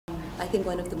I think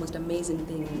one of the most amazing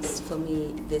things for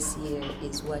me this year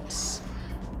is what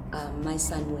my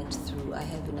son went through. I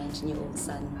have a 19-year-old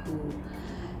son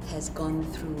who has gone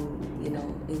through, in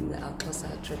our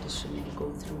Xhosa tradition, you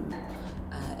go through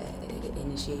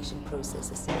initiation process,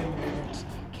 a ceremony that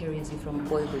carries you from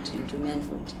boyhood into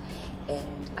manhood.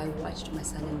 And I watched my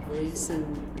son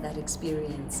embracing that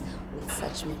experience with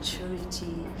such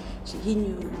maturity. He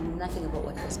knew nothing about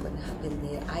what was going to happen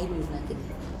there. I knew nothing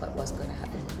what was going to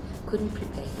happen. Couldn't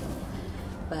prepare him.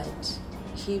 But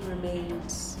he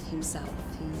remained himself.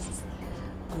 He's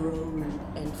grown.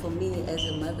 And for me as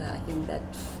a mother, I think that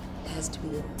has to be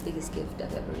the biggest gift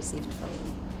I've ever received from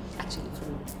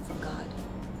God.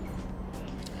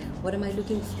 What am I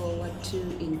looking forward to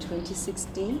in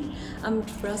 2016? I'm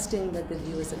trusting that the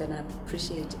viewers are going to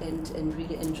appreciate and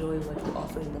really enjoy what we're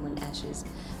offering them on Ashes,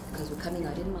 because we're coming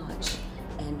out in March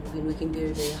and we've been working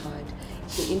very, very hard.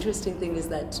 The interesting thing is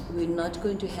that we're not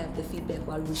going to have the feedback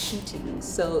while we're shooting,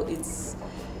 so it's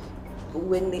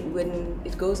when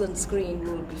it goes on screen,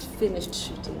 we'll be finished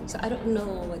shooting. So I don't know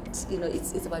what,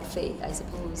 it's about faith, I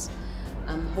suppose.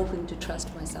 I'm hoping to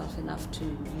trust myself enough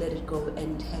to let it go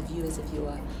and have you as a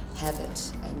viewer have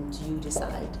it and you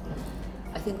decide.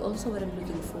 I think also what I'm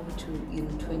looking forward to in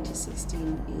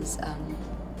 2016 is I'm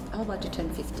about to turn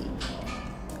 50.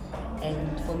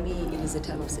 And for me, it is a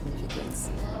time of significance.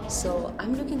 So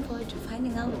I'm looking forward to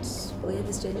finding out where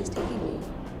this journey is taking me.